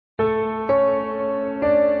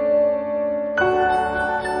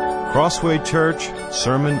Crossway Church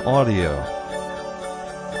Sermon Audio.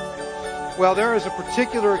 Well, there is a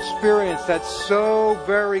particular experience that's so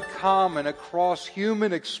very common across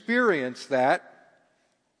human experience that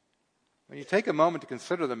when you take a moment to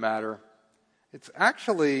consider the matter, it's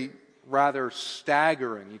actually rather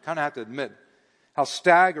staggering. You kind of have to admit how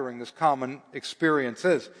staggering this common experience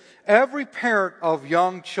is. Every parent of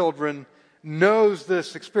young children knows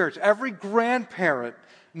this experience. Every grandparent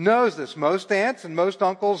knows this. Most aunts and most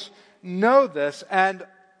uncles know this, and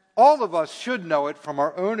all of us should know it from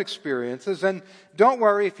our own experiences. And don't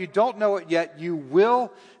worry, if you don't know it yet, you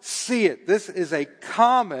will see it. This is a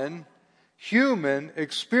common human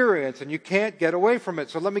experience, and you can't get away from it.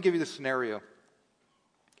 So let me give you the scenario.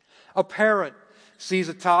 A parent sees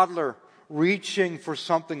a toddler reaching for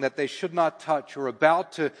something that they should not touch or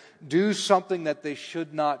about to do something that they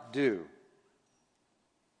should not do.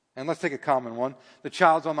 And let's take a common one. The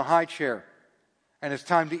child's on the high chair and it's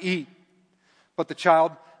time to eat. But the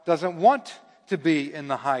child doesn't want to be in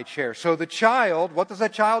the high chair. So the child, what does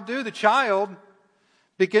that child do? The child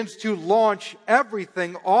begins to launch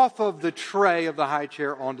everything off of the tray of the high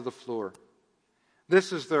chair onto the floor.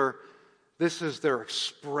 This is their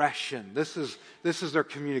expression. This is their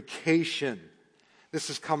communication. This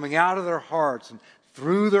is coming out of their hearts and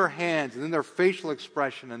through their hands and in their facial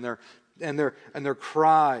expression and their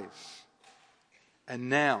cries. And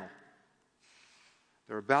now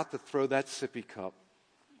they're about to throw that sippy cup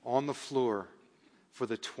on the floor for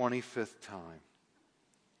the 25th time.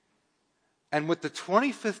 And with the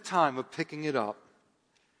 25th time of picking it up,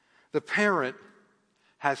 the parent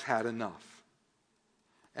has had enough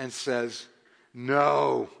and says,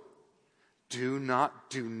 "No, do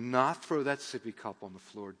not throw that sippy cup on the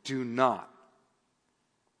floor. Do not."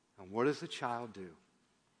 And what does the child do?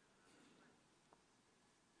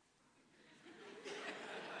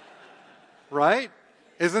 Right?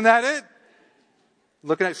 Isn't that it?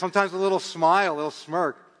 Looking at sometimes a little smile, a little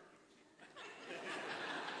smirk.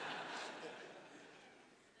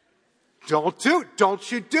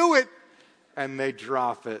 Don't you do it. And they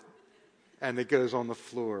drop it. And it goes on the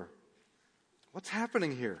floor. What's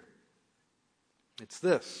happening here? It's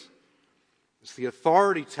this. It's the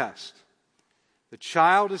authority test. The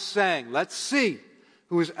child is saying, let's see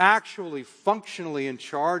who is actually functionally in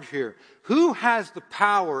charge here. Who has the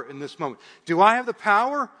power in this moment? Do I have the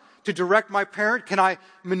power to direct my parent? Can I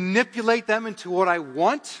manipulate them into what I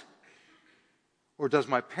want? Or does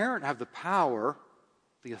my parent have the power,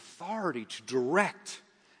 the authority to direct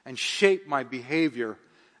and shape my behavior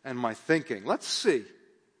and my thinking? Let's see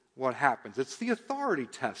what happens. It's the authority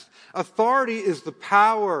test. Authority is the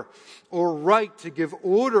power or right to give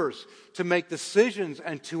orders, to make decisions,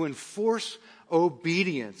 and to enforce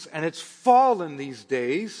obedience. And it's fallen these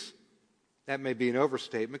days. That may be an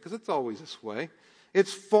overstatement because it's always this way.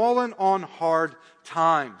 It's fallen on hard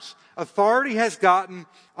times. Authority has gotten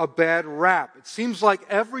a bad rap. It seems like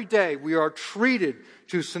every day we are treated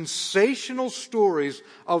to sensational stories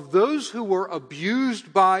of those who were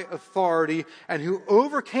abused by authority and who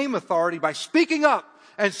overcame authority by speaking up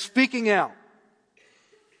and speaking out.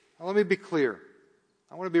 Now, let me be clear.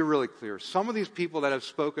 I want to be really clear. Some of these people that have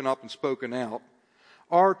spoken up and spoken out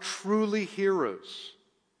are truly heroes.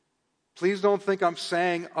 Please don't think I'm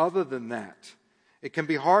saying other than that. It can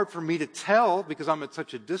be hard for me to tell because I'm at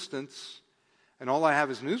such a distance and all I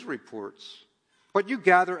have is news reports. But you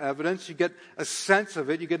gather evidence, you get a sense of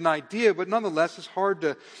it, you get an idea, but nonetheless it's hard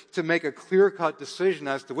to make a clear-cut decision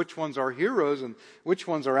as to which ones are heroes and which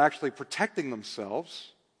ones are actually protecting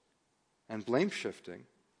themselves and blame-shifting.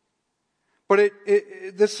 But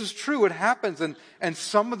this is true. It happens. And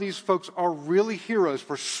some of these folks are really heroes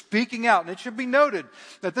for speaking out. And it should be noted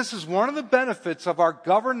that this is one of the benefits of our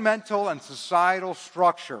governmental and societal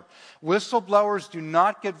structure. Whistleblowers do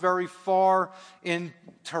not get very far in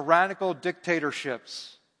tyrannical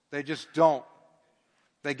dictatorships. They just don't.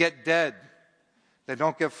 They get dead. They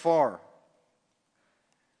don't get far.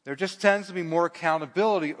 There just tends to be more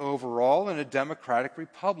accountability overall in a democratic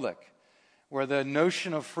republic, where the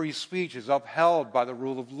notion of free speech is upheld by the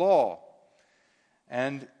rule of law.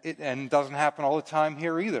 And it doesn't happen all the time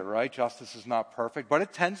here either, right? Justice is not perfect, but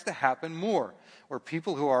it tends to happen more, where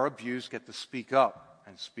people who are abused get to speak up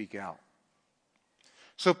and speak out.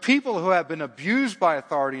 So people who have been abused by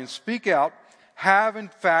authority and speak out have in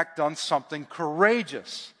fact done something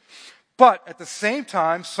courageous. But at the same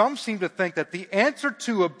time, some seem to think that the answer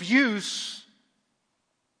to abuse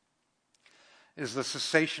is the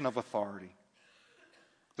cessation of authority.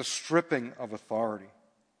 The stripping of authority.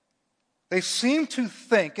 They seem to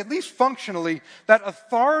think, at least functionally, that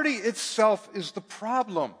authority itself is the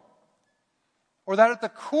problem, or that at the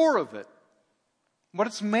core of it what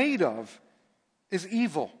it's made of, is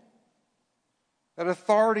evil. That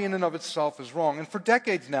authority in and of itself is wrong. And for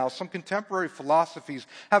decades now, some contemporary philosophies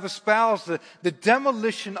have espoused the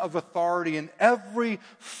demolition of authority in every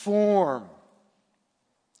form.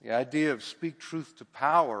 The idea of speak truth to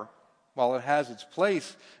power, while it has its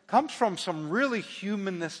place, comes from some really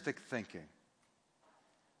humanistic thinking.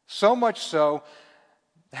 So much so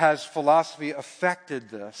has philosophy affected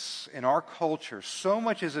this in our culture. So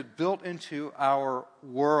much is it built into our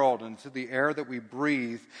world, into the air that we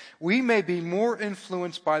breathe. We may be more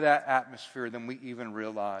influenced by that atmosphere than we even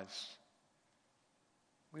realize.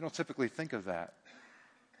 We don't typically think of that.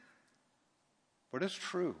 But it's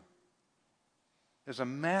true. There's a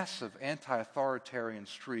massive anti-authoritarian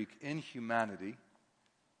streak in humanity,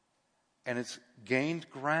 and it's gained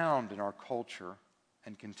ground in our culture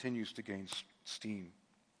and continues to gain steam.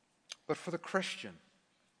 But for the Christian,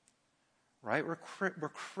 right? We're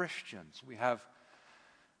Christians. We have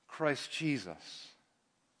Christ Jesus.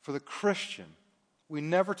 For the Christian, we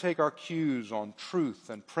never take our cues on truth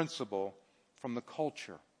and principle from the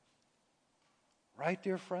culture. Right,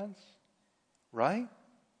 dear friends? Right?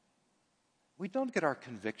 We don't get our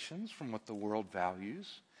convictions from what the world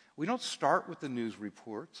values. We don't start with the news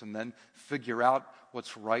reports and then figure out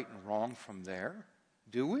what's right and wrong from there,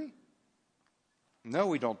 do we? No,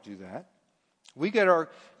 we don't do that. We get our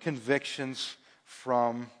convictions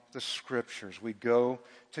from the Scriptures. We go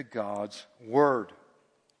to God's Word.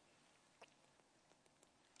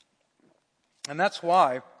 And that's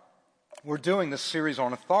why we're doing this series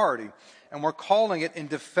on authority, and we're calling it In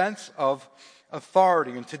Defense of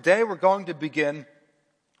Authority. And today we're going to begin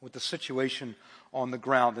with the situation on the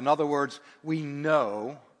ground. In other words, we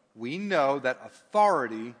know that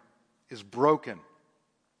authority is broken.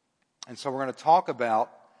 And so we're going to talk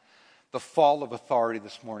about the fall of authority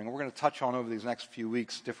this morning. We're going to touch on over these next few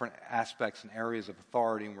weeks different aspects and areas of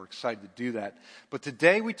authority, and we're excited to do that. But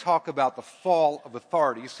today we talk about the fall of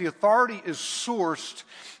authority. You see, authority is sourced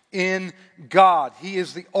in God. He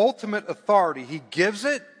is the ultimate authority. He gives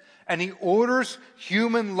it, and He orders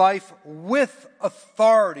human life with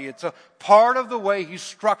authority. It's a part of the way He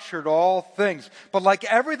structured all things. But like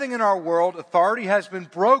everything in our world, authority has been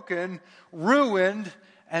broken, ruined,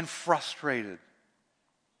 and frustrated.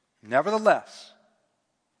 Nevertheless,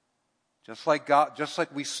 just like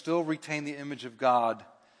we still retain the image of God,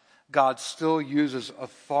 God still uses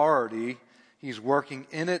authority. He's working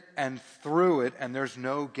in it and through it, and there's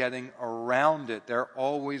no getting around it. There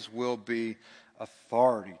always will be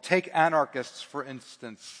authority. Take anarchists, for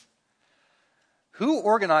instance. Who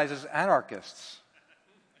organizes anarchists?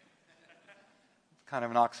 Kind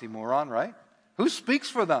of an oxymoron, right? Who speaks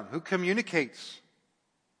for them? Who communicates?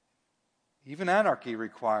 Even anarchy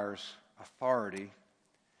requires authority,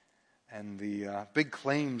 and the big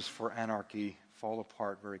claims for anarchy fall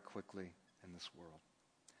apart very quickly in this world.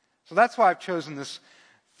 So that's why I've chosen this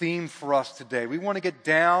theme for us today. We want to get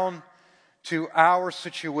down to our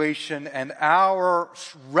situation and our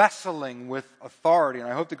wrestling with authority. And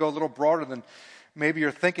I hope to go a little broader than maybe you're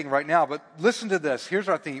thinking right now. But listen to this. Here's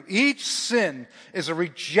our theme. Each sin is a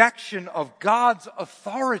rejection of God's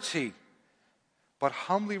authority. But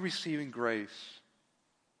humbly receiving grace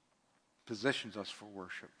positions us for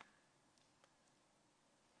worship.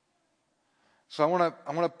 So I want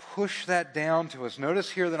to push that down to us.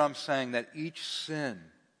 Notice here that I'm saying that each sin,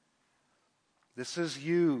 this is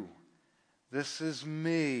you, this is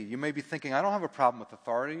me. You may be thinking, I don't have a problem with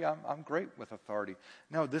authority. I'm great with authority.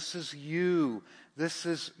 No, this is you, this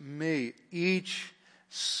is me. Each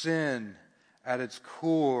sin at its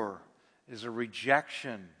core is a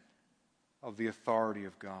rejection of the authority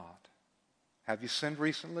of God. Have you sinned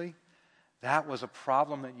recently? That was a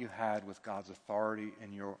problem that you had with God's authority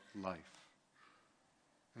in your life.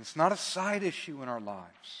 And it's not a side issue in our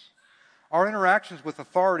lives. Our interactions with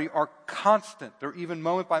authority are constant. They're even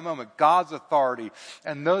moment by moment. God's authority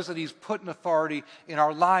and those that He's put in authority in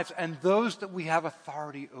our lives and those that we have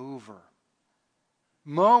authority over.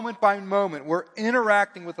 Moment by moment, we're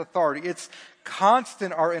interacting with authority. It's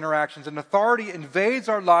constant, our interactions, and authority invades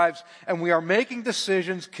our lives, and we are making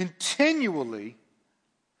decisions continually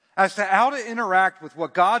as to how to interact with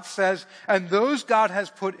what God says and those God has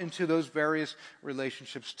put into those various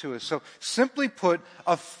relationships to us. So simply put,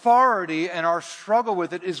 authority and our struggle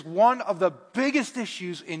with it is one of the biggest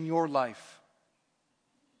issues in your life.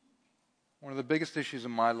 One of the biggest issues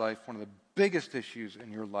in my life, one of the biggest issues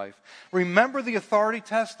in your life. Remember the authority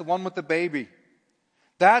test, the one with the baby.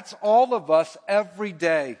 That's all of us every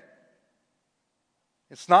day.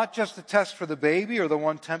 It's not just a test for the baby or the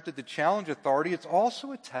one tempted to challenge authority. It's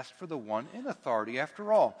also a test for the one in authority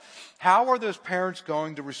after all. How are those parents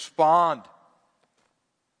going to respond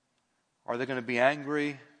Are they going to be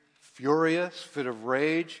angry, furious, fit of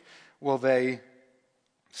rage? Will they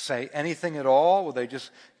say anything at all? Will they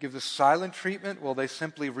just give the silent treatment? Will they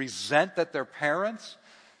simply resent that they're parents?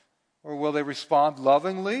 Or will they respond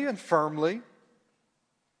lovingly and firmly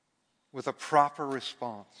with a proper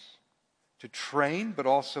response to train but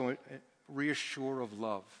also reassure of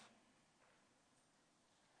love?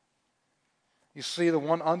 You see, the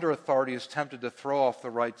one under authority is tempted to throw off the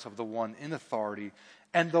rights of the one in authority,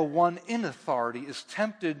 and the one in authority is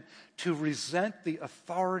tempted to resent the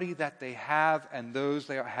authority that they have and those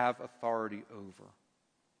they have authority over.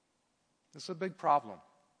 This is a big problem,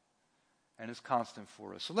 and it's constant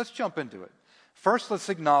for us. So let's jump into it. First, let's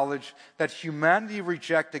acknowledge that humanity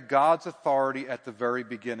rejected God's authority at the very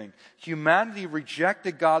beginning. Humanity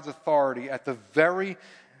rejected God's authority at the very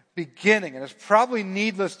beginning. And it's probably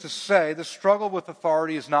needless to say the struggle with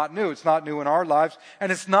authority is not new. It's not new in our lives,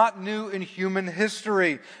 and it's not new in human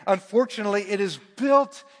history. Unfortunately, it is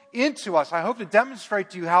built into us. I hope to demonstrate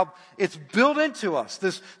to you how it's built into us,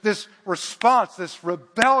 this response, this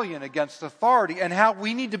rebellion against authority, and how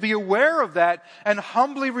we need to be aware of that and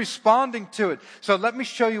humbly responding to it. So let me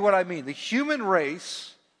show you what I mean. The human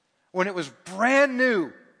race, when it was brand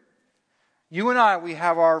new, you and I, we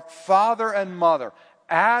have our father and mother,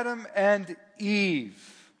 Adam and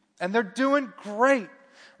Eve, and they're doing great.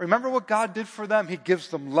 Remember what God did for them? He gives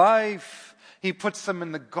them life. He puts them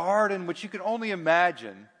in the garden, which you can only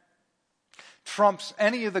imagine trumps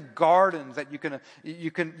any of the gardens that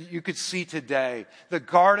you could see today. The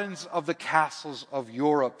gardens of the castles of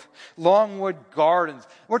Europe, Longwood Gardens.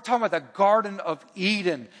 We're talking about the Garden of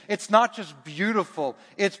Eden. It's not just beautiful,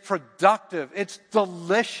 it's productive, it's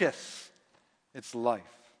delicious, it's life.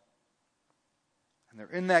 And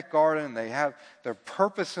they're in that garden, and they have their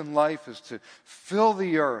purpose in life is to fill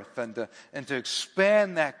the earth and to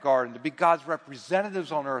expand that garden, to be God's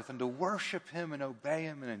representatives on earth and to worship Him and obey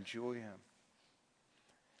Him and enjoy Him.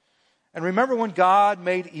 And remember when God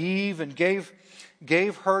made Eve and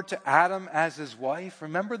gave her to Adam as his wife?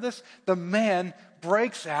 Remember this? The man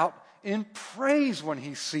breaks out in praise when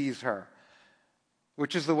he sees her,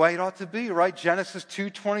 which is the way it ought to be, right? Genesis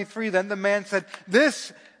 2:23. Then the man said,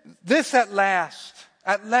 This at last,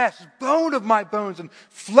 bone of my bones and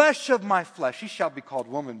flesh of my flesh. She shall be called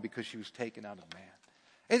woman because she was taken out of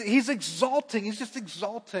man. He's exalting. He's just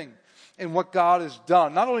exalting in what God has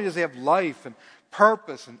done. Not only does he have life and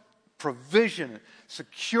purpose and provision and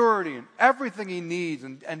security and everything he needs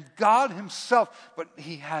and God himself, but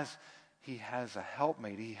he has a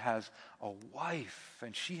helpmate. He has a wife,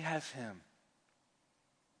 and she has him.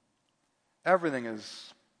 Everything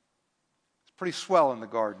is pretty swell in the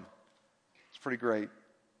garden. It's pretty great.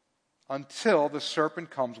 Until the serpent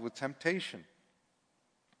comes with temptation.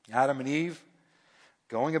 Adam and Eve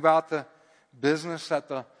going about the business that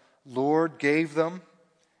the Lord gave them,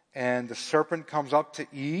 and the serpent comes up to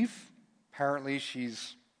Eve. Apparently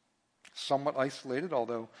she's somewhat isolated,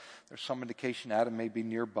 although there's some indication Adam may be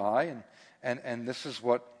nearby. And this is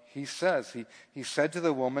what he says. He said to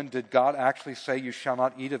the woman, did God actually say you shall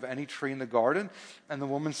not eat of any tree in the garden? And the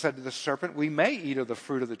woman said to the serpent, we may eat of the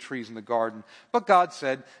fruit of the trees in the garden. But God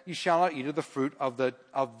said, you shall not eat of the fruit of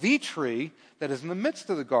the tree that is in the midst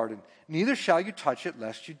of the garden. Neither shall you touch it,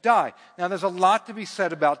 lest you die. Now there's a lot to be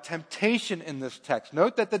said about temptation in this text.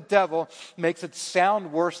 Note that the devil makes it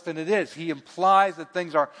sound worse than it is. He implies that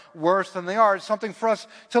things are worse than they are. It's something for us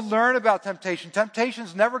to learn about temptation. Temptation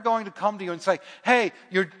is never going to come to you and say, hey,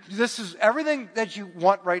 this is everything that you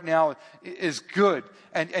want right now is good,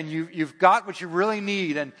 and you've got what you really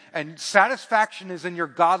need, and satisfaction is in your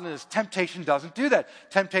godliness. Temptation doesn't do that.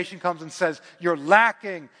 Temptation comes and says, you're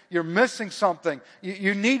lacking, you're missing something,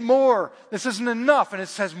 you need more, this isn't enough, and it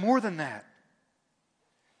says more than that.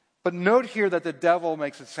 But note here that the devil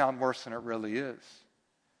makes it sound worse than it really is.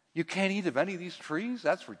 You can't eat of any of these trees?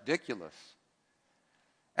 That's ridiculous.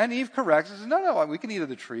 And Eve corrects and says, no, we can eat of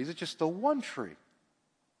the trees, it's just the one tree.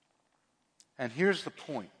 And here's the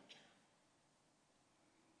point.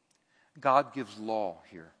 God gives law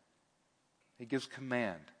here. He gives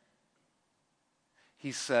command.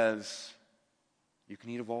 He says, you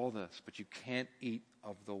can eat of all this, but you can't eat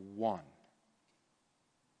of the one.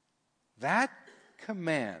 That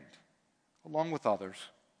command, along with others,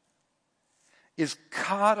 is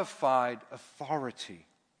codified authority.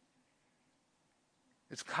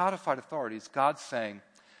 It's codified authority. It's God saying,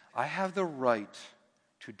 I have the right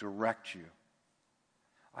to direct you.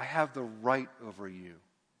 I have the right over you.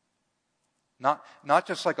 Not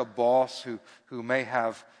just like a boss who may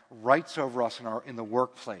have rights over us in the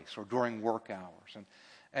workplace or during work hours.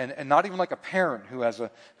 And not even like a parent who has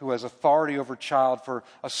authority over a child for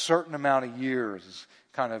a certain amount of years.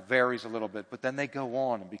 It kind of varies a little bit, but then they go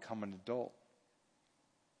on and become an adult.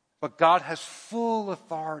 But God has full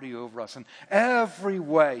authority over us in every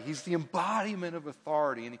way. He's the embodiment of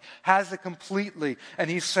authority, and He has it completely.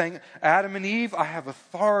 And He's saying, Adam and Eve, I have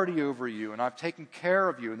authority over you, and I've taken care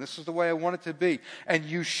of you, and this is the way I want it to be. And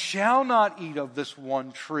you shall not eat of this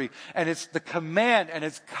one tree. And it's the command, and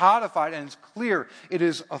it's codified, and it's clear. It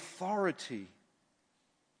is authority.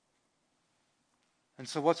 And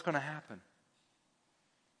so what's going to happen?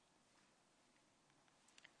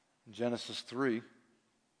 In Genesis 3,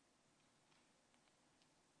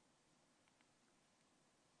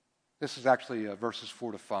 this is actually verses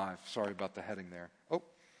 4 to 5. Sorry about the heading there. Oh,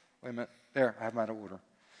 wait a minute. There, I have them out of order.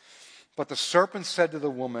 But the serpent said to the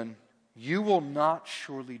woman, you will not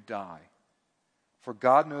surely die. For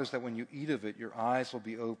God knows that when you eat of it, your eyes will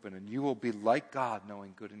be open, and you will be like God,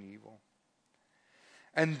 knowing good and evil.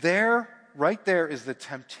 And there, right there, is the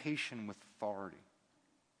temptation with authority.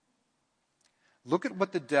 Look at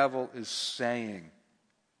what the devil is saying.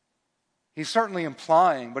 He's certainly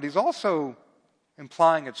implying, but he's also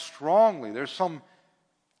implying it strongly. There's some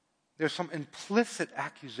implicit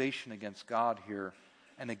accusation against God here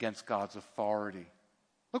and against God's authority.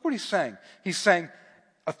 Look what he's saying. He's saying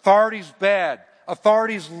authority's bad.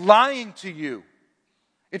 Authority's lying to you.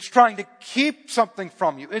 It's trying to keep something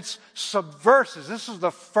from you. It's subversive. This is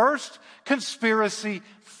the first conspiracy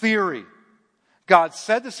theory. God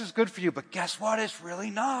said this is good for you, but guess what? It's really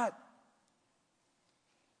not.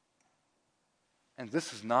 And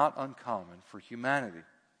this is not uncommon for humanity.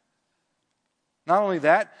 Not only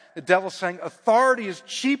that, the devil's saying authority is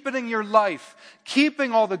cheapening your life,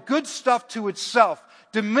 keeping all the good stuff to itself,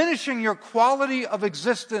 diminishing your quality of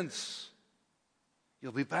existence.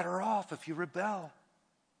 You'll be better off if you rebel.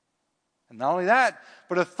 And not only that,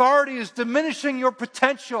 but authority is diminishing your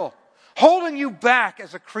potential, holding you back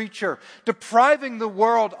as a creature, depriving the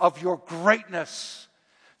world of your greatness.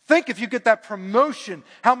 Think if you get that promotion,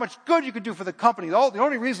 how much good you could do for the company. The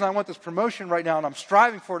only reason I want this promotion right now, and I'm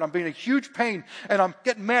striving for it, I'm being a huge pain, and I'm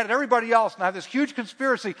getting mad at everybody else, and I have this huge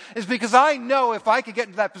conspiracy, is because I know if I could get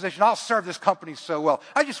into that position, I'll serve this company so well.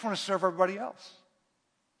 I just want to serve everybody else.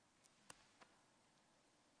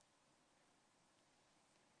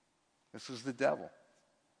 This is the devil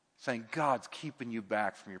saying, God's keeping you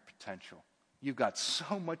back from your potential. You've got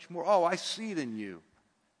so much more. Oh, I see it in you.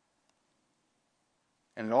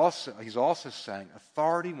 And he's also saying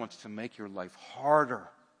authority wants to make your life harder,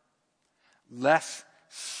 less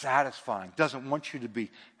satisfying, doesn't want you to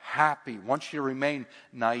be happy, wants you to remain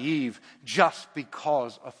naive just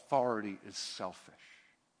because authority is selfish.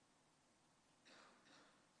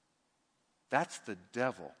 That's the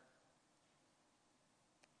devil.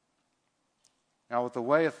 Now, with the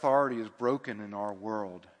way authority is broken in our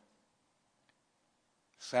world,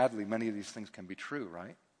 sadly, many of these things can be true,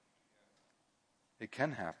 right? It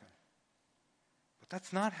can happen. But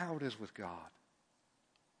that's not how it is with God,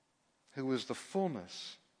 who is the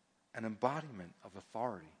fullness and embodiment of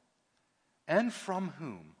authority, and from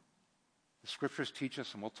whom the Scriptures teach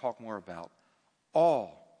us, and we'll talk more about,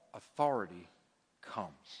 all authority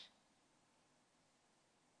comes.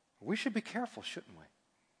 We should be careful, shouldn't we?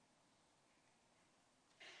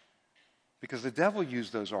 Because the devil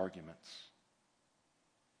used those arguments.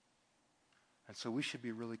 And so we should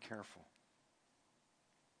be really careful.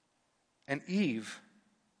 And Eve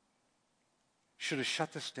should have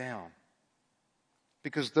shut this down.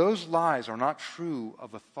 Because those lies are not true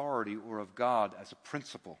of authority or of God as a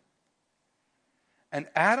principle. And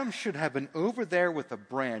Adam should have been over there with a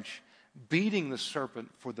branch beating the serpent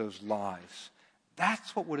for those lies.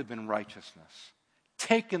 That's what would have been righteousness.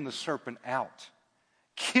 Taking the serpent out.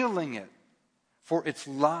 Killing it for its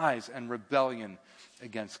lies and rebellion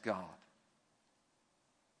against God.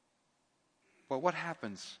 But what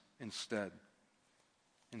happens instead?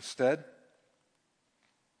 Instead,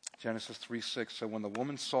 Genesis 3:6, so when the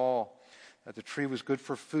woman saw that the tree was good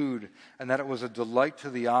for food, and that it was a delight to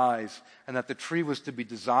the eyes, and that the tree was to be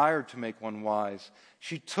desired to make one wise,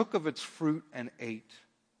 she took of its fruit and ate.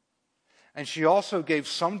 And she also gave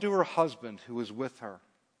some to her husband who was with her,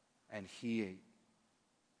 and he ate.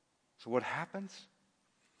 So what happens?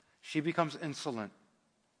 She becomes insolent,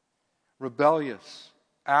 rebellious,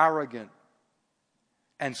 arrogant,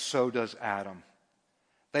 and so does Adam.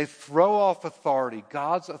 They throw off authority,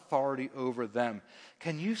 God's authority over them.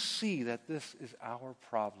 Can you see that this is our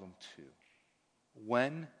problem too?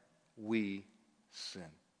 When we sin.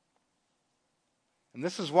 And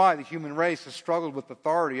this is why the human race has struggled with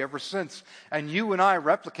authority ever since. And you and I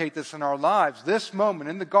replicate this in our lives. This moment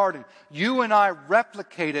in the garden, you and I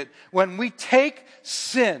replicate it when we take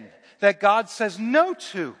sin that God says no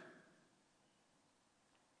to.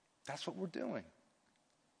 That's what we're doing.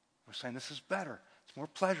 We're saying this is better. It's more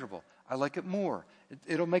pleasurable. I like it more.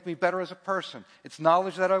 It'll make me better as a person. It's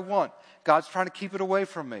knowledge that I want. God's trying to keep it away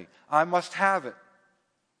from me. I must have it.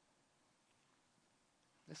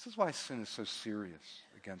 This is why sin is so serious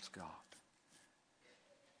against God.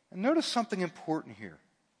 And notice something important here.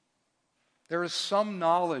 There is some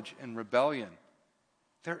knowledge in rebellion.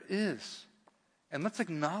 There is. And let's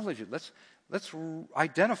acknowledge it. Let's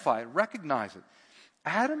identify it, recognize it.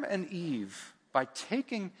 Adam and Eve, by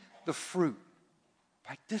taking the fruit,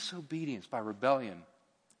 by disobedience, by rebellion,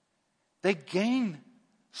 they gain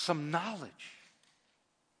some knowledge.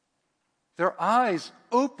 Their eyes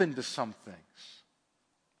open to some things.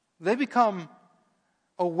 They become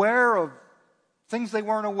aware of things they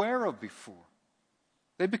weren't aware of before.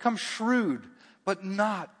 They become shrewd, but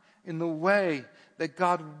not in the way that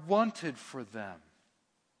God wanted for them.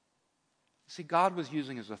 See, God was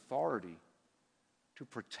using his authority to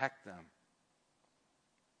protect them.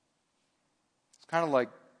 It's kind of like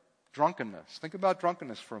drunkenness. Think about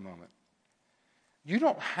drunkenness for a moment. You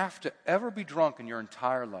don't have to ever be drunk in your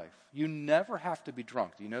entire life. You never have to be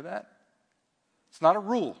drunk. Do you know that? It's not a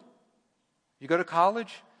rule. You go to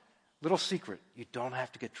college, little secret, you don't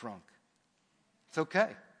have to get drunk. It's okay.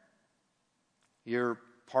 You're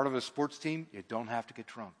part of a sports team, you don't have to get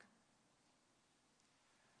drunk.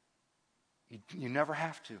 You never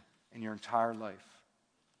have to in your entire life.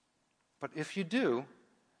 But if you do,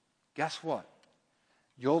 guess what?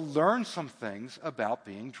 You'll learn some things about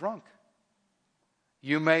being drunk.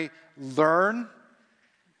 You may learn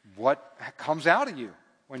what comes out of you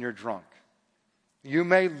when you're drunk. You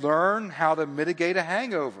may learn how to mitigate a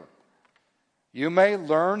hangover. You may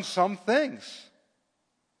learn some things.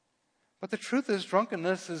 But the truth is,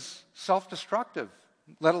 drunkenness is self-destructive,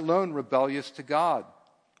 let alone rebellious to God.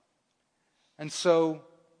 And so,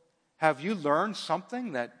 have you learned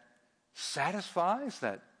something that satisfies,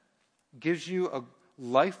 that gives you a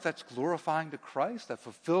life that's glorifying to Christ, that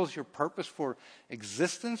fulfills your purpose for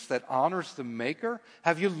existence, that honors the Maker?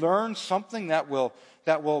 Have you learned something that will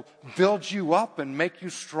build you up and make you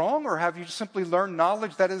strong? Or have you simply learned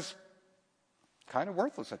knowledge that is kind of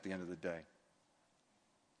worthless at the end of the day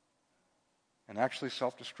and actually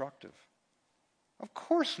self-destructive? Of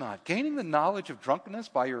course not. Gaining the knowledge of drunkenness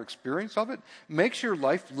by your experience of it makes your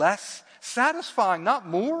life less satisfying, not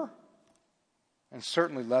more, and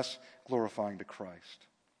certainly less glorifying to Christ.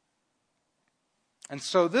 And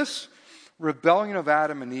so this rebellion of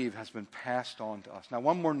Adam and Eve has been passed on to us. Now,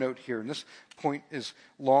 one more note here, and this point is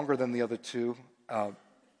longer than the other two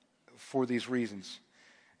for these reasons.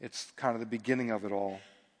 It's kind of the beginning of it all.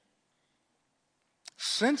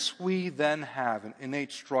 Since we then have an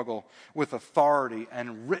innate struggle with authority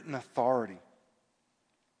and written authority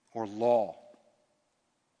or law,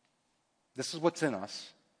 this is what's in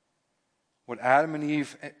us. What Adam and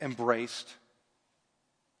Eve embraced,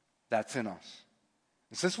 that's in us.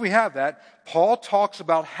 And since we have that, Paul talks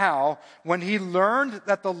about how when he learned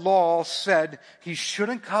that the law said he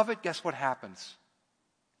shouldn't covet, guess what happens?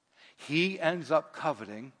 He ends up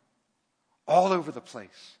coveting all over the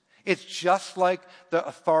place. It's just like the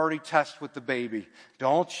authority test with the baby.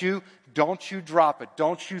 Don't you drop it.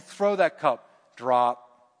 Don't you throw that cup. Drop.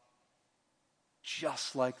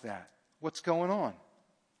 Just like that. What's going on?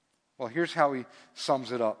 Well, here's how he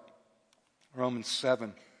sums it up. Romans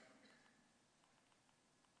 7.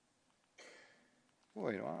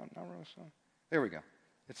 Wait, not Romans 7. There we go.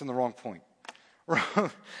 It's in the wrong point. My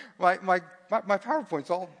PowerPoint's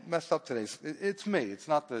all messed up today. It's me. It's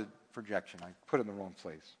not the projection. I put it in the wrong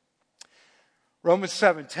place. Romans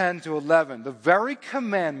 7, 10 to 11. The very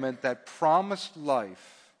commandment that promised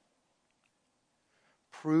life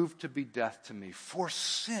proved to be death to me. For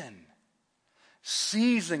sin,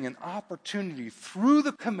 seizing an opportunity through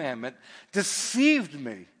the commandment, deceived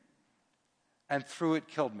me, and through it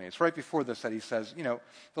killed me. It's right before this that he says,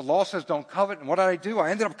 the law says don't covet, and what did I do? I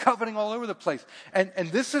ended up coveting all over the place. And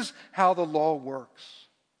this is how the law works.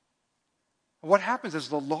 What happens is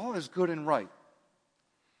the law is good and right.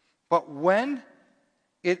 But when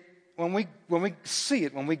we see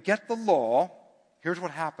it, when we get the law, here's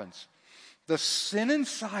what happens. The sin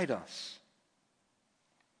inside us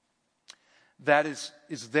that is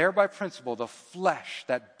there by principle, the flesh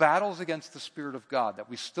that battles against the Spirit of God, that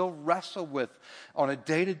we still wrestle with on a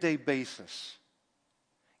day-to-day basis,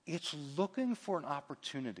 it's looking for an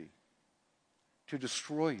opportunity to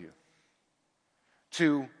destroy you,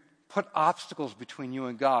 to put obstacles between you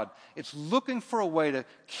and God. It's looking for a way to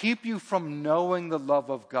keep you from knowing the love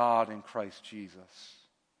of God in Christ Jesus.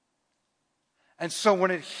 And so when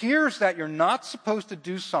it hears that you're not supposed to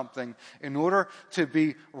do something in order to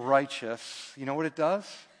be righteous, you know what it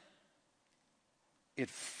does? It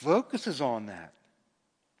focuses on that.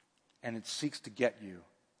 And it seeks to get you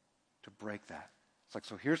to break that. It's like,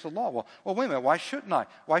 so here's the law. Well, wait a minute. Why shouldn't I?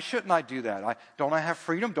 Why shouldn't I do that? Don't I have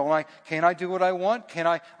freedom? Can't I do what I want?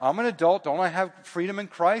 I'm an adult. Don't I have freedom in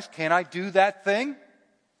Christ? Can't I do that thing?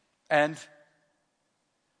 And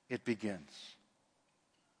it begins.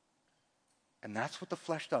 And that's what the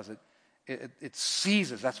flesh does. It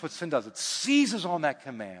seizes. That's what sin does. It seizes on that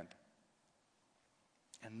command.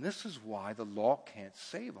 And this is why the law can't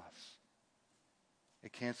save us.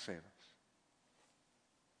 It can't save us.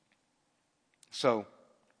 So,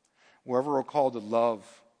 wherever we're called to love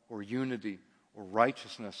or unity or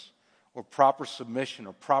righteousness or proper submission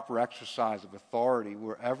or proper exercise of authority,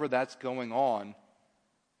 wherever that's going on,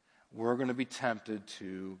 we're going to be tempted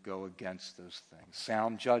to go against those things.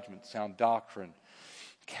 Sound judgment, sound doctrine,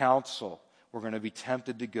 counsel, we're going to be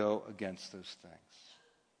tempted to go against those things.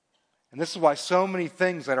 And this is why so many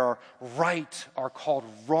things that are right are called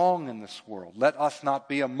wrong in this world. Let us not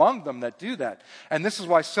be among them that do that. And this is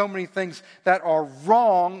why so many things that are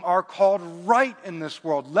wrong are called right in this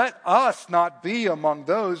world. Let us not be among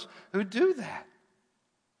those who do that.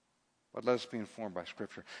 But let us be informed by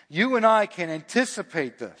Scripture. You and I can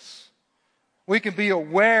anticipate this. We can be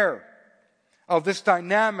aware of this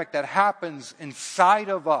dynamic that happens inside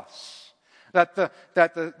of us. That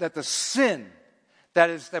the sin, that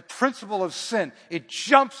is the principle of sin, it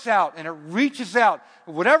jumps out and it reaches out.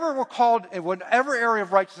 Whatever we're called, in whatever area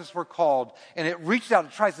of righteousness we're called, and it reaches out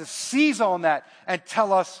and tries to seize on that and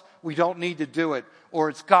tell us we don't need to do it. Or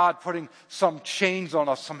it's God putting some chains on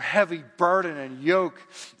us, some heavy burden and yoke,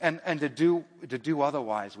 and to do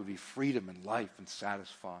otherwise would be freedom and life and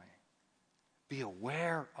satisfying. Be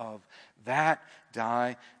aware of that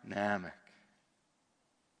dynamic.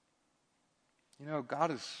 You know,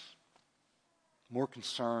 God is more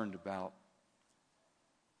concerned about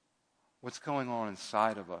what's going on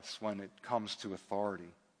inside of us when it comes to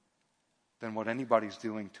authority than what anybody's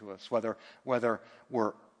doing to us. Whether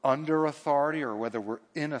we're under authority or whether we're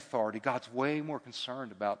in authority, God's way more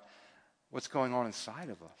concerned about what's going on inside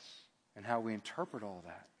of us and how we interpret all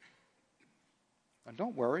that. And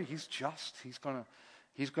don't worry, He's just. He's going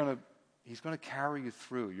to carry you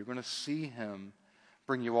through. You're going to see Him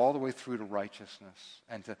bring you all the way through to righteousness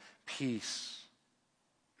and to peace.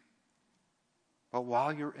 But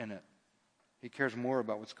while you're in it, He cares more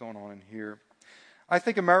about what's going on in here. I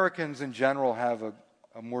think Americans in general have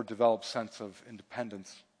a more developed sense of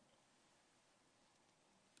independence.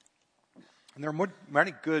 And there are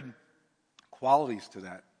many good qualities to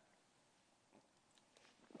that.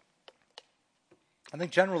 I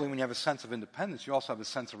think generally when you have a sense of independence, you also have a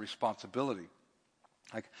sense of responsibility.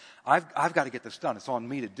 Like, I've got to get this done. It's on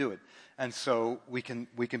me to do it. And so we can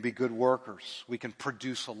be good workers. We can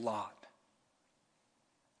produce a lot.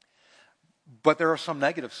 But there are some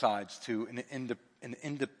negative sides to an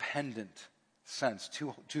independent sense,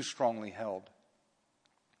 too strongly held.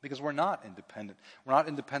 Because we're not independent. We're not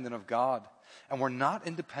independent of God. And we're not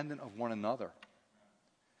independent of one another.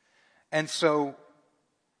 And so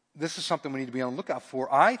this is something we need to be on the lookout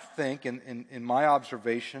for. I think, in my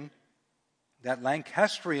observation, that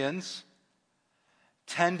Lancastrians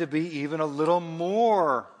tend to be even a little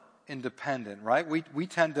more independent, right? We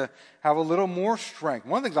tend to have a little more strength.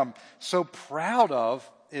 One of the things I'm so proud of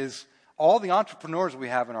is all the entrepreneurs we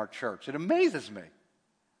have in our church. It amazes me.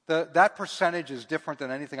 That percentage is different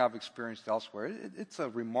than anything I've experienced elsewhere. It's a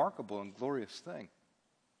remarkable and glorious thing.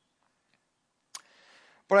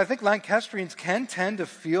 But I think Lancastrians can tend to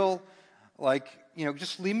feel like,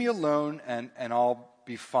 just leave me alone and I'll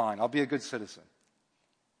be fine. I'll be a good citizen.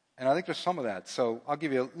 And I think there's some of that. So I'll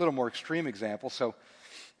give you a little more extreme example. So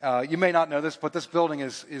you may not know this, but this building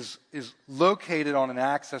is located on an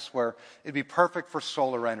axis where it'd be perfect for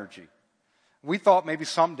solar energy. We thought maybe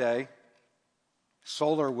someday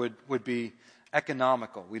solar would be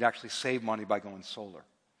economical. We'd actually save money by going solar.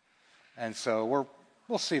 And so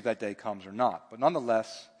we'll see if that day comes or not. But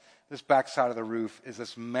nonetheless, this backside of the roof is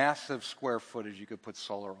this massive square footage you could put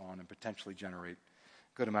solar on and potentially generate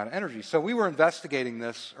a good amount of energy. So we were investigating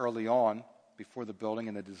this early on before the building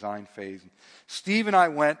in the design phase. Steve and I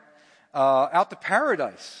went out to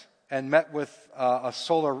Paradise and met with a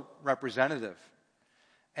solar representative.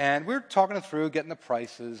 And we were talking it through, getting the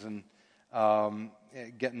prices and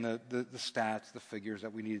getting the stats, the figures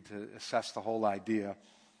that we needed to assess the whole idea.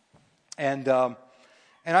 And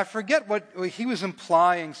And I forget what he was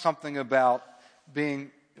implying, something about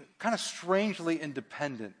being kind of strangely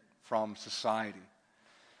independent from society.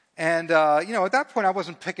 And, at that point I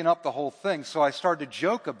wasn't picking up the whole thing, so I started to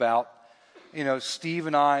joke about, Steve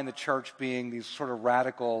and I in the church being these sort of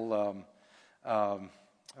radical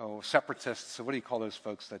separatists. So what do you call those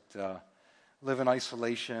folks that live in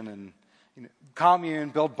isolation and commune,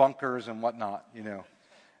 build bunkers and whatnot,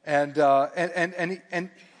 And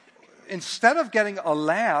instead of getting a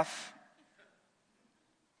laugh,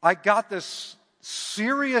 I got this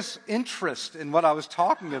serious interest in what I was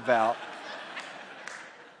talking about.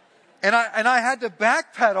 And I had to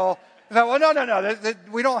backpedal. And I went, no,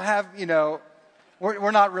 we don't have,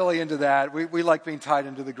 we're not really into that. We like being tied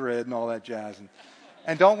into the grid and all that jazz.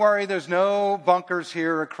 And don't worry, there's no bunkers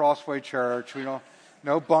here at Crossway Church.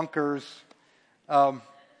 No bunkers.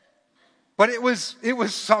 But it was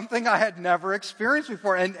something I had never experienced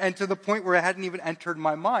before, and to the point where it hadn't even entered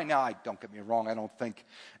my mind. Now, don't get me wrong, I don't think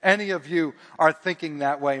any of you are thinking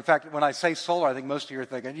that way. In fact, when I say solar, I think most of you are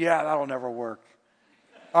thinking, yeah, that'll never work.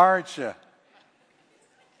 Aren't you?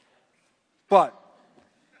 But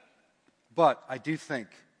I do think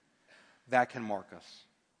that can mark us.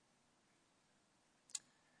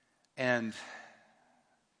 And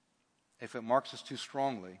if it marks us too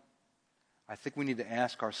strongly, I think we need to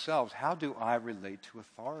ask ourselves, how do I relate to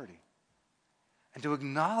authority? And to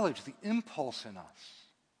acknowledge the impulse in us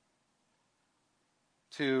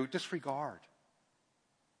to disregard.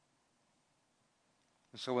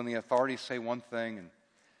 And so when the authorities say one thing and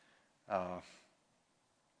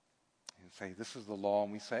say, this is the law,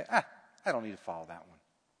 and we say, I don't need to follow that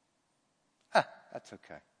one. That's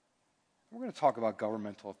okay. We're going to talk about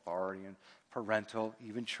governmental authority and parental,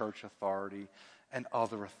 even church authority, and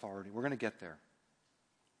other authority. We're going to get there.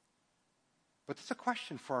 But it's a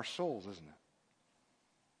question for our souls, isn't it?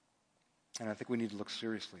 And I think we need to look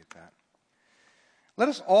seriously at that. Let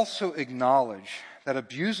us also acknowledge that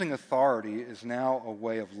abusing authority is now a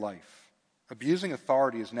way of life. Abusing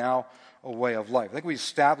authority is now a way of life. I think we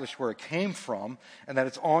established where it came from and that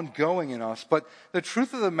it's ongoing in us. But the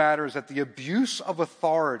truth of the matter is that the abuse of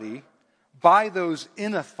authority by those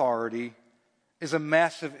in authority is a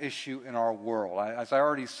massive issue in our world. As I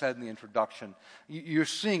already said in the introduction, you're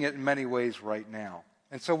seeing it in many ways right now.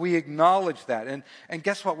 And so we acknowledge that. And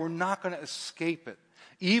guess what? We're not going to escape it.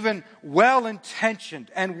 Even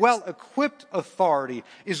well-intentioned and well-equipped authority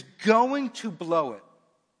is going to blow it.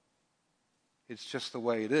 It's just the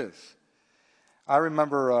way it is. I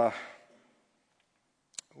remember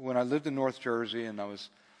when I lived in North Jersey and I was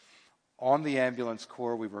on the ambulance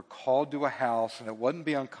corps, we were called to a house, and it wouldn't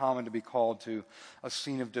be uncommon to be called to a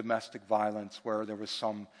scene of domestic violence where there was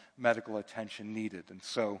some medical attention needed. And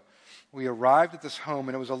so we arrived at this home,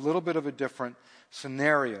 and it was a little bit of a different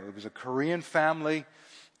scenario. It was a Korean family,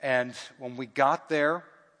 and when we got there,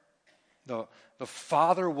 the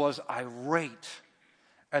father was irate,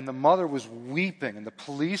 and the mother was weeping, and the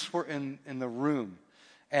police were in the room,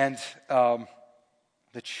 and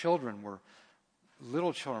the children were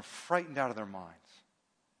little children frightened out of their minds.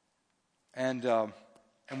 And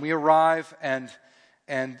we arrive, and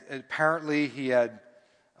apparently he had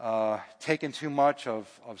taken too much of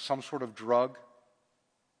some sort of drug,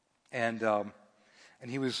 and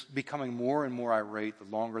he was becoming more and more irate the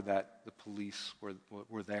longer that the police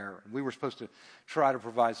were there. And we were supposed to try to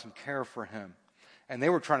provide some care for him, and they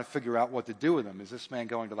were trying to figure out what to do with him. Is this man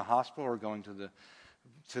going to the hospital or going to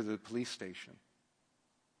the police station?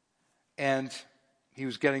 And he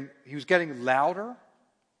was getting louder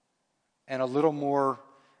and a little more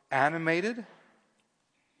animated.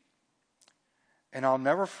 And I'll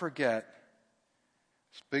never forget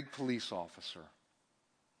this big police officer.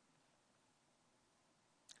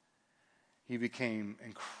 He became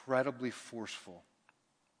incredibly forceful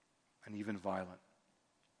and even violent.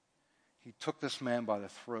 He took this man by the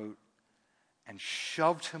throat and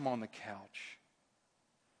shoved him on the couch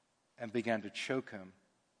and began to choke him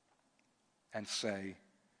and say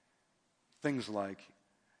things like,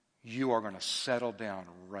 "You are going to settle down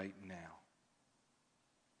right now."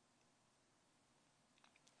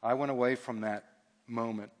 I went away from that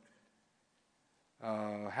moment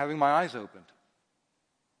having my eyes opened.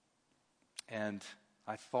 And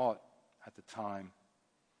I thought at the time,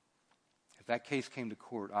 if that case came to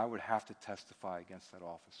court, I would have to testify against that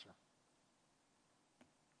officer.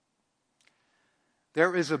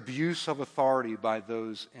 There is abuse of authority by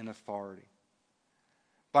those in authority.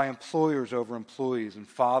 By employers over employees, and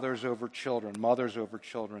fathers over children, mothers over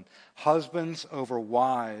children, husbands over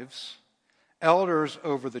wives, elders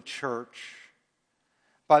over the church,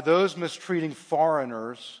 by those mistreating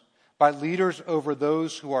foreigners, by leaders over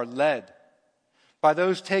those who are led, by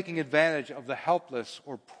those taking advantage of the helpless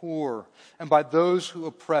or poor, and by those who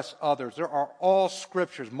oppress others. There are all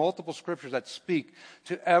scriptures, multiple scriptures that speak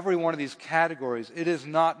to every one of these categories. It is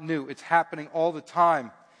not new. It's happening all the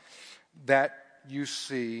time that you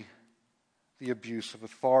see the abuse of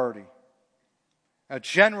authority. Now,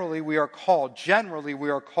 generally we are called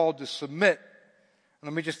to submit.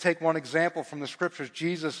 Let me just take one example from the scriptures,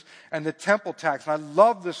 Jesus and the temple tax. And I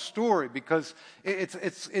love this story because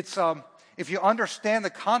it's if you understand the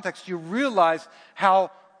context, you realize how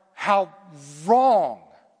wrong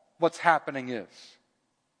what's happening is.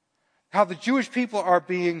 How the Jewish people are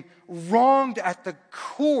being wronged at the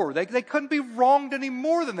core. They couldn't be wronged any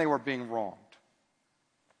more than they were being wronged.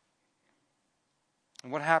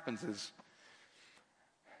 And what happens is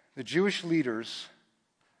the Jewish leaders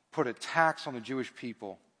put a tax on the Jewish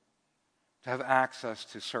people to have access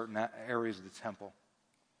to certain areas of the temple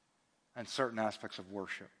and certain aspects of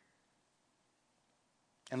worship.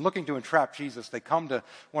 And looking to entrap Jesus, they come to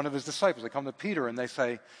one of his disciples. They come to Peter and they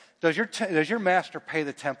say, does your master pay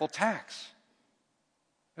the temple tax?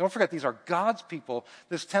 And don't forget, these are God's people.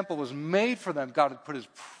 This temple was made for them. God had put his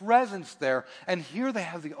presence there. And here they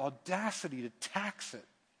have the audacity to tax it.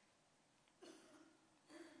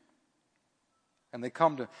 And they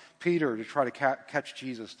come to Peter to try to catch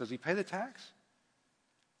Jesus. Does he pay the tax?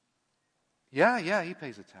 Yeah, he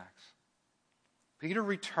pays the tax. Peter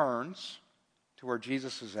returns to where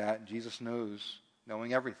Jesus is at, and Jesus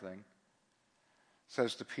knowing everything,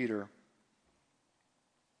 says to Peter,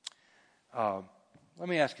 let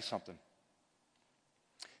me ask you something.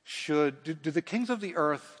 Do the kings of the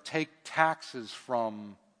earth take taxes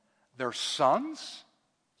from their sons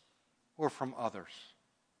or from others?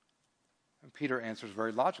 And Peter answers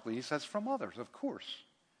very logically. He says, from others, of course.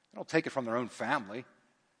 They don't take it from their own family. It'd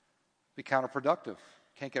be counterproductive.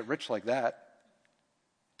 Can't get rich like that.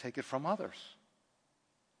 Take it from others.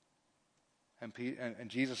 And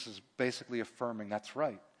Jesus is basically affirming that's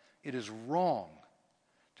right. It is wrong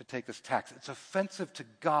to take this tax. It's offensive to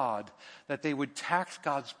God that they would tax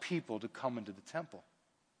God's people to come into the temple.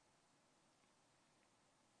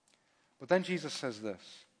 But then Jesus says this.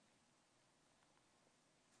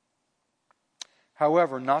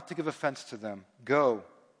 However, not to give offense to them, go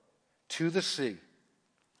to the sea,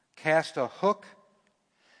 cast a hook,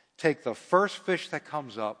 take the first fish that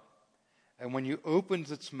comes up, and when you open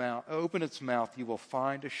its mouth, you will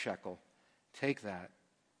find a shekel. Take that,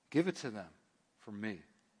 give it to them for me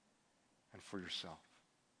and for yourself.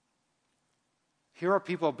 Here are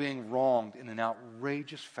people being wronged in an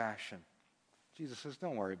outrageous fashion. Jesus says,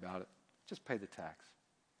 don't worry about it. Just pay the tax.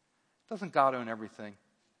 Doesn't God own everything?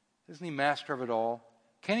 Isn't he master of it all?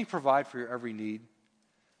 Can't he provide for your every need?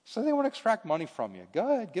 So they want to extract money from you.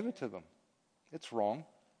 Go ahead, give it to them. It's wrong,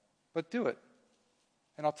 but do it.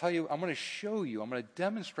 And I'll tell you, I'm going to show you, I'm going to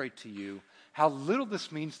demonstrate to you how little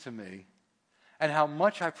this means to me and how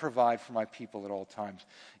much I provide for my people at all times.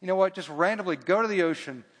 You know what? Just randomly go to the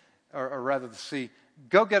ocean, or rather the sea,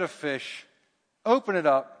 go get a fish, open it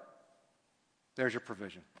up, there's your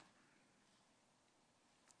provision.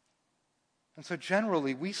 And so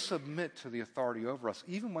generally, we submit to the authority over us,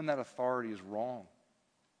 even when that authority is wrong.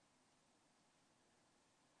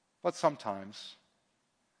 But sometimes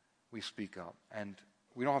we speak up, and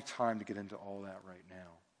we don't have time to get into all that right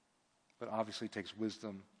now. But obviously it takes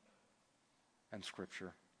wisdom and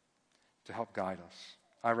Scripture to help guide us.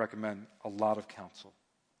 I recommend a lot of counsel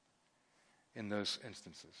in those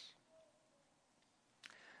instances.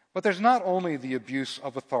 But there's not only the abuse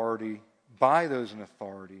of authority by those in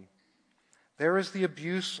authority, there is the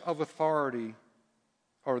abuse of authority,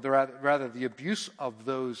 or rather the abuse of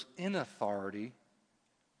those in authority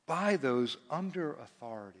by those under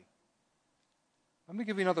authority. Let me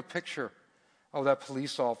give you another picture of that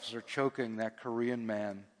police officer choking that Korean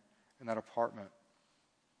man in that apartment.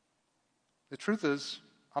 The truth is,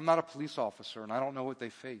 I'm not a police officer, and I don't know what they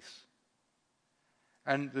face.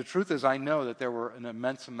 And the truth is, I know that there were an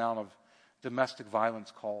immense amount of domestic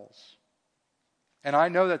violence calls. And I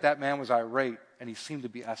know that man was irate, and he seemed to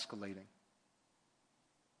be escalating.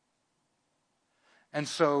 And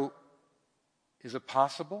so, is it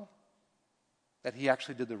possible that he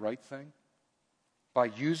actually did the right thing? By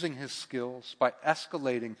using his skills, by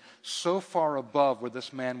escalating so far above where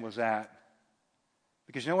this man was at.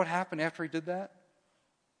 Because you know what happened after he did that?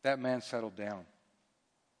 That man settled down.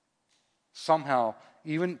 Somehow,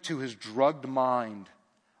 even to his drugged mind,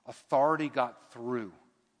 authority got through.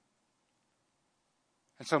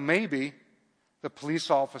 And so maybe the police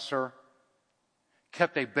officer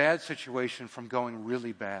kept a bad situation from going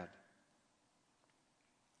really bad.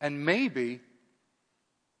 And maybe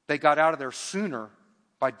they got out of there sooner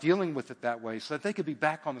by dealing with it that way so that they could be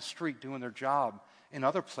back on the street doing their job in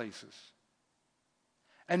other places.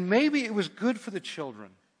 And maybe it was good for the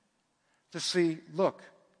children to see, look,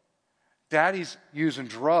 Daddy's using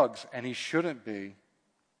drugs and he shouldn't be.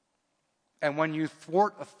 And when you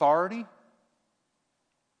thwart authority,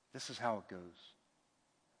 this is how it goes.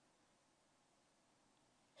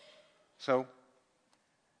 So,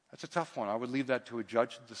 that's a tough one. I would leave that to a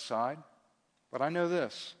judge to decide. But I know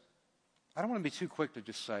this. I don't want to be too quick to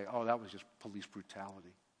just say, oh, that was just police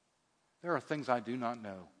brutality. There are things I do not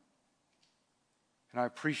know. And I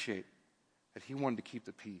appreciate that he wanted to keep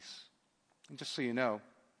the peace. And just so you know,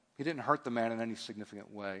 he didn't hurt the man in any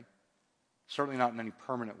significant way. Certainly not in any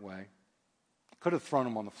permanent way. Could have thrown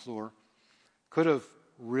him on the floor. Could have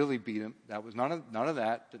really beat him. That was none of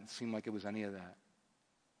that. Didn't seem like it was any of that.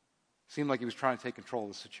 Seemed like he was trying to take control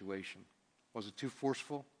of the situation. Was it too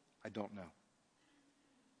forceful? I don't know.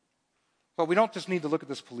 But we don't just need to look at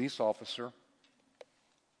this police officer.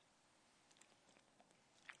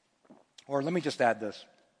 Or let me just add this.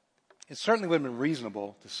 It certainly would have been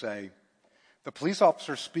reasonable to say, the police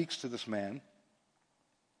officer speaks to this man.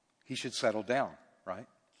 He should settle down, right?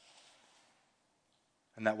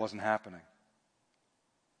 And that wasn't happening.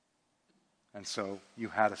 And so you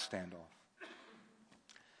had a standoff.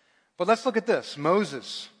 But let's look at this.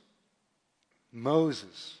 Moses,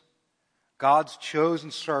 God's chosen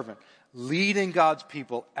servant, leading God's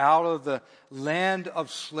people out of the land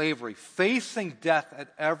of slavery, facing death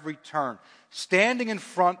at every turn, standing in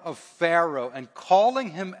front of Pharaoh and calling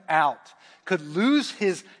him out, could lose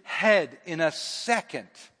his head in a second,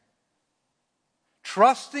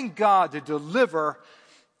 trusting God to deliver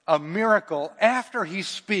a miracle after he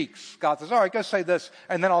speaks. God says, all right, go say this,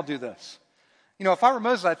 and then I'll do this. You know, if I were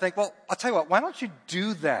Moses, I'd think, well, I'll tell you what, why don't you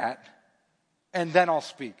do that, and then I'll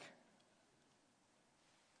speak?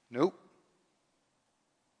 Nope.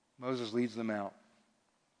 Moses leads them out.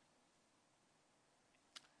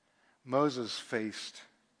 Moses faced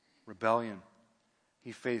rebellion.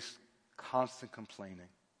 He faced constant complaining.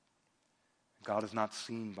 God is not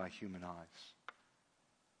seen by human eyes.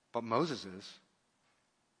 But Moses is.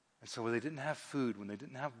 And so when they didn't have food, when they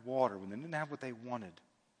didn't have water, when they didn't have what they wanted,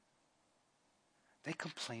 they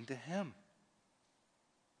complained to him.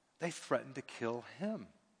 They threatened to kill him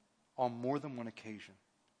on more than one occasion.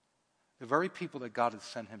 The very people that God had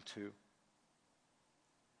sent him to.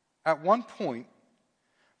 At one point,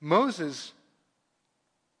 Moses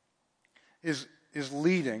is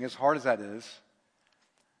leading, as hard as that is,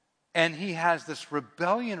 and he has this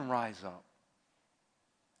rebellion rise up.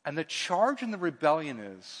 And the charge in the rebellion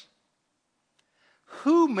is,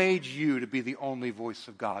 who made you to be the only voice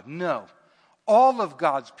of God? No. All of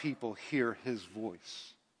God's people hear his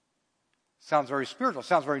voice. Sounds very spiritual.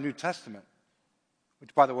 Sounds very New Testament.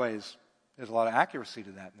 Which, by the way, there's a lot of accuracy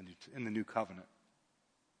to that in the New Covenant.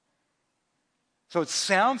 So it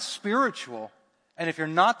sounds spiritual. And if you're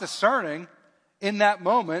not discerning, in that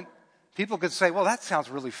moment, people could say, well, that sounds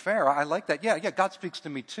really fair. I like that. Yeah, God speaks to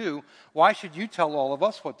me too. Why should you tell all of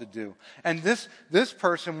us what to do? And this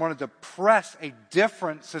person wanted to press a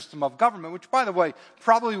different system of government, which, by the way,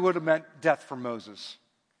 probably would have meant death for Moses.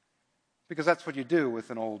 Because that's what you do with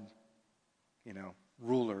an old,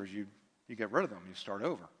 ruler. You get rid of them. You start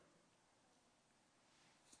over.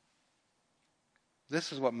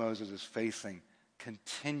 This is what Moses is facing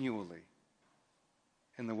continually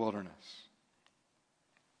in the wilderness.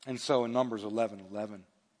 And so in Numbers 11:11,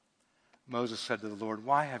 Moses said to the Lord,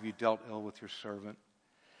 why have you dealt ill with your servant?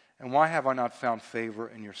 And why have I not found favor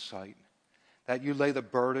in your sight, that you lay the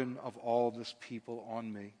burden of all this people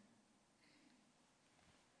on me?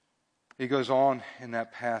 He goes on in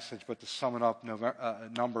that passage, but to sum it up,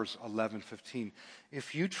 Numbers 11:15,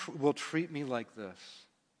 if you will treat me like this,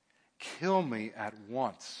 kill me at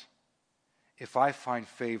once if I find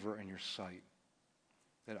favor in your sight,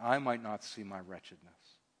 that I might not see my wretchedness.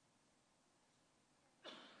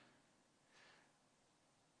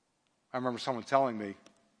 I remember someone telling me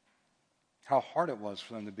how hard it was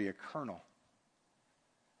for them to be a colonel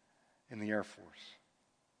in the Air Force.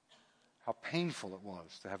 How painful it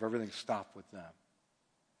was to have everything stop with them.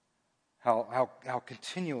 How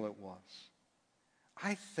continual it was.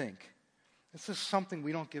 I think this is something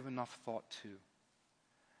we don't give enough thought to.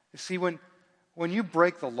 You see, when you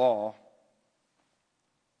break the law,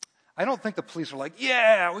 I don't think the police are like,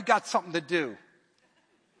 yeah, we got something to do.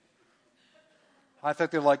 I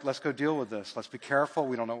think they're like, let's go deal with this. Let's be careful.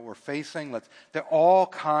 We don't know what we're facing. There are all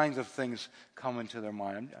kinds of things come into their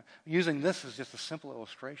mind. I'm using this as just a simple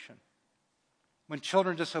illustration. When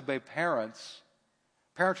children disobey parents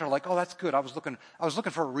are like, oh, that's good. I was looking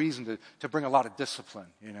for a reason to bring a lot of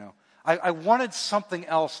discipline, I wanted something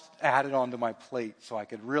else added onto my plate so I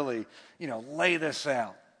could really, lay this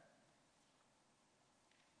out.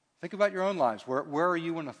 Think about your own lives. Where are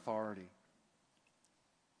you in authority?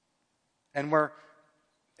 And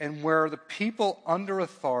where the people under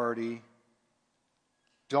authority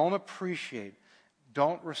don't appreciate,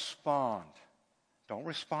 don't respond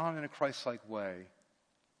in a Christ-like way,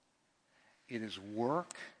 it is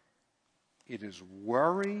work, it is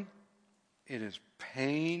worry, it is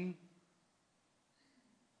pain,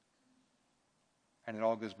 and it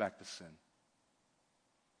all goes back to sin.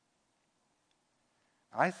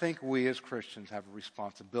 I think we as Christians have a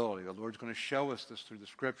responsibility. The Lord's going to show us this through the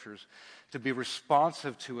Scriptures, to be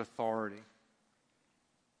responsive to authority,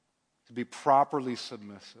 to be properly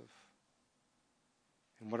submissive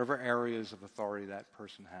in whatever areas of authority that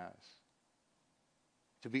person has,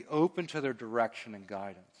 to be open to their direction and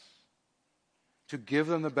guidance, to give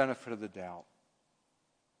them the benefit of the doubt,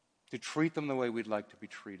 to treat them the way we'd like to be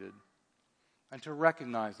treated, and to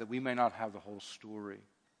recognize that we may not have the whole story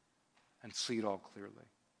and see it all clearly.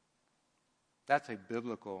 That's a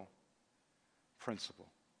biblical principle.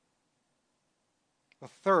 The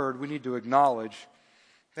third, we need to acknowledge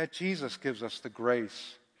that Jesus gives us the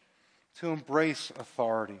grace to embrace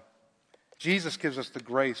authority. Jesus gives us the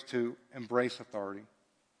grace to embrace authority.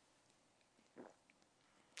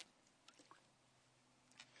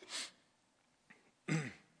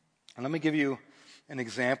 And let me give you an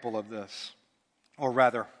example of this.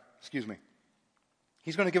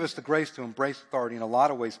 He's going to give us the grace to embrace authority in a lot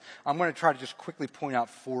of ways. I'm going to try to just quickly point out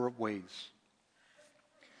 4 ways.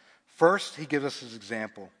 First, he gives us his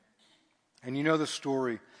example. And you know the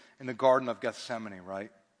story in the Garden of Gethsemane,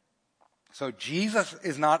 right? So Jesus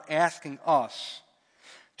is not asking us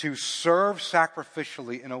to serve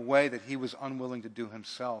sacrificially in a way that he was unwilling to do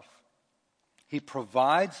himself. He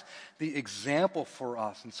provides the example for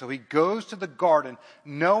us. And so he goes to the garden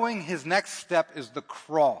knowing his next step is the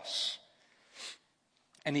cross.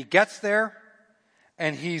 And he gets there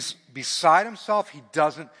and he's beside himself. He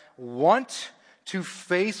doesn't want to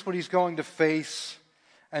face what he's going to face.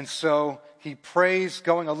 And so he prays,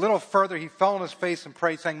 going a little further. He fell on his face and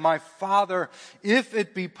prayed, saying, "My Father, if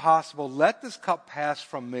it be possible, let this cup pass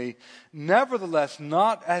from me. Nevertheless,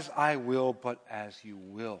 not as I will, but as you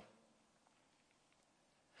will."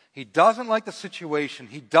 He doesn't like the situation.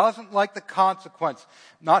 He doesn't like the consequence.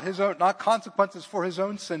 Not consequences for his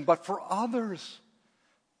own sin, but for others.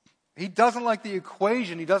 He doesn't like the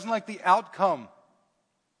equation. He doesn't like the outcome.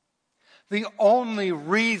 The only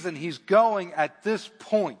reason he's going at this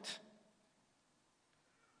point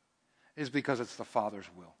is because it's the Father's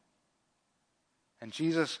will. And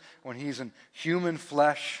Jesus, when he's in human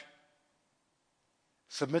flesh,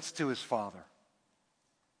 submits to his Father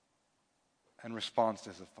and responds to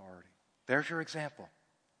his authority. There's your example.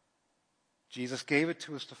 Jesus gave it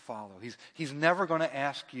to us to follow. He's never going to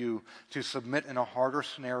ask you to submit in a harder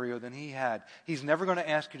scenario than he had. He's never going to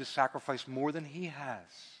ask you to sacrifice more than he has.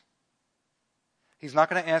 He's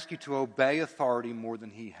not going to ask you to obey authority more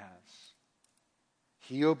than he has.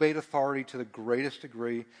 He obeyed authority to the greatest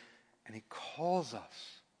degree, and he calls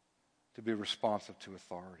us to be responsive to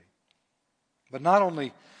authority. But not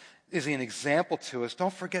only is he an example to us,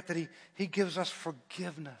 don't forget that he gives us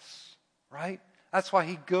forgiveness, right? That's why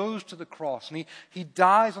he goes to the cross and he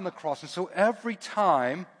dies on the cross. And so every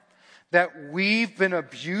time that we've been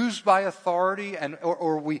abused by authority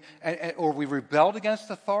or we rebelled against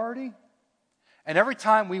authority, and every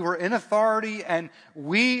time we were in authority and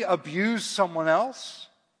we abused someone else,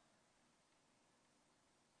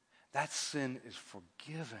 that sin is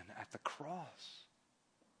forgiven at the cross.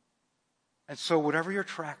 And so whatever your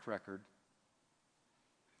track record,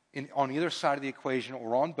 on either side of the equation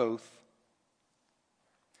or on both,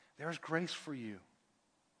 there's grace for you.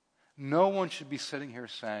 No one should be sitting here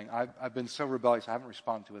saying, I've been so rebellious, I haven't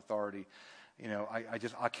responded to authority.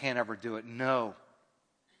 I can't ever do it. No.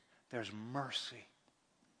 There's mercy.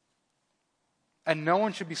 And no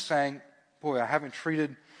one should be saying, boy, I haven't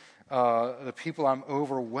treated the people I'm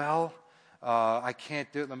over well. I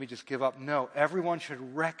can't do it. Let me just give up. No. Everyone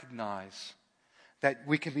should recognize that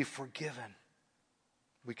we can be forgiven.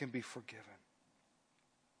 We can be forgiven.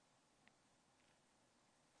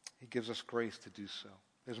 He gives us grace to do so.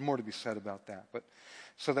 There's more to be said about that. But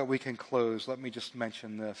so that we can close, let me just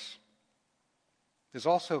mention this. There's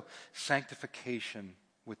also sanctification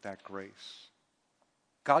with that grace.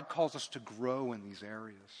 God calls us to grow in these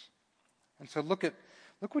areas. And so look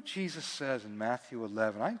what Jesus says in Matthew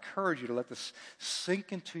 11. I encourage you to let this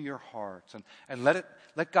sink into your hearts and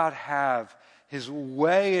let God have his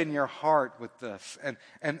way in your heart with this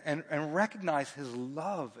and recognize his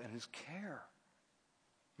love and his care.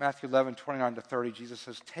 Matthew 11:29-30, Jesus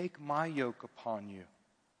says, "Take my yoke upon you.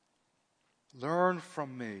 Learn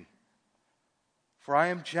from me. For I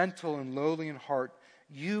am gentle and lowly in heart.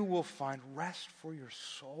 You will find rest for your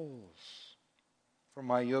souls. For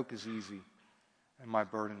my yoke is easy and my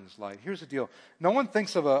burden is light." Here's the deal. No one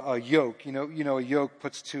thinks of a yoke. You know, a yoke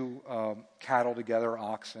puts two cattle together,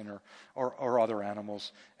 oxen or other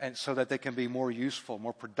animals, and so that they can be more useful,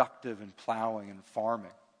 more productive in plowing and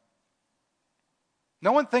farming.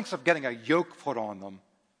 No one thinks of getting a yoke put on them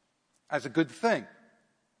as a good thing.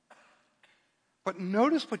 But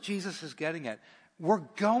notice what Jesus is getting at. We're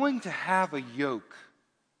going to have a yoke.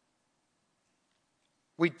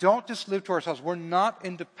 We don't just live to ourselves. We're not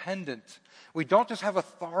independent. We don't just have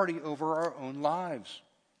authority over our own lives.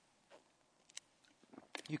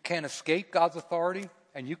 You can't escape God's authority,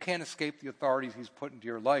 and you can't escape the authorities He's put into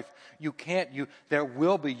your life. You can't. There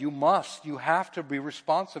will be. You must. You have to be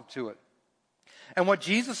responsive to it. And what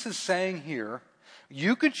Jesus is saying here,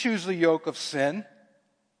 you can choose the yoke of sin.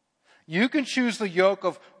 You can choose the yoke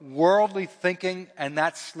of worldly thinking, and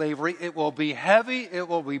that's slavery. It will be heavy. It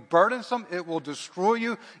will be burdensome. It will destroy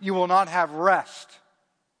you. You will not have rest.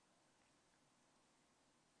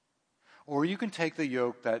 Or you can take the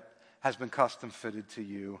yoke that has been custom fitted to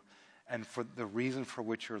you and for the reason for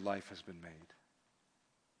which your life has been made.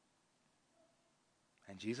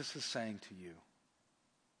 And Jesus is saying to you,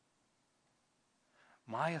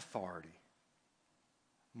 my authority,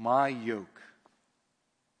 my yoke,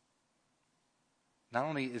 not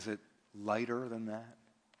only is it lighter than that,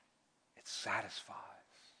 it satisfies.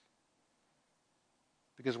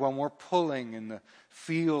 Because when we're pulling in the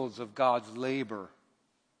fields of God's labor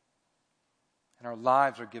and our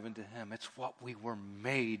lives are given to Him, it's what we were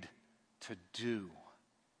made to do.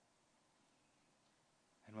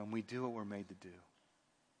 And when we do what we're made to do,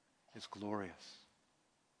 it's glorious.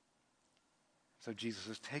 So Jesus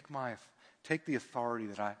says, take the authority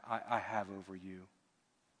that I have over you.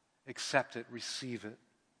 Accept it, receive it.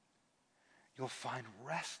 You'll find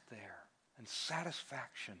rest there and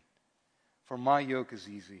satisfaction. For my yoke is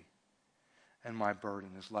easy and my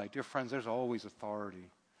burden is light. Dear friends, there's always authority.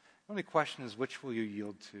 The only question is, which will you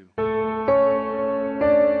yield to?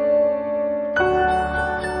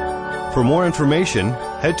 For more information,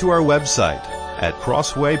 head to our website at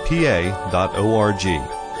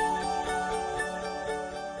crosswaypa.org.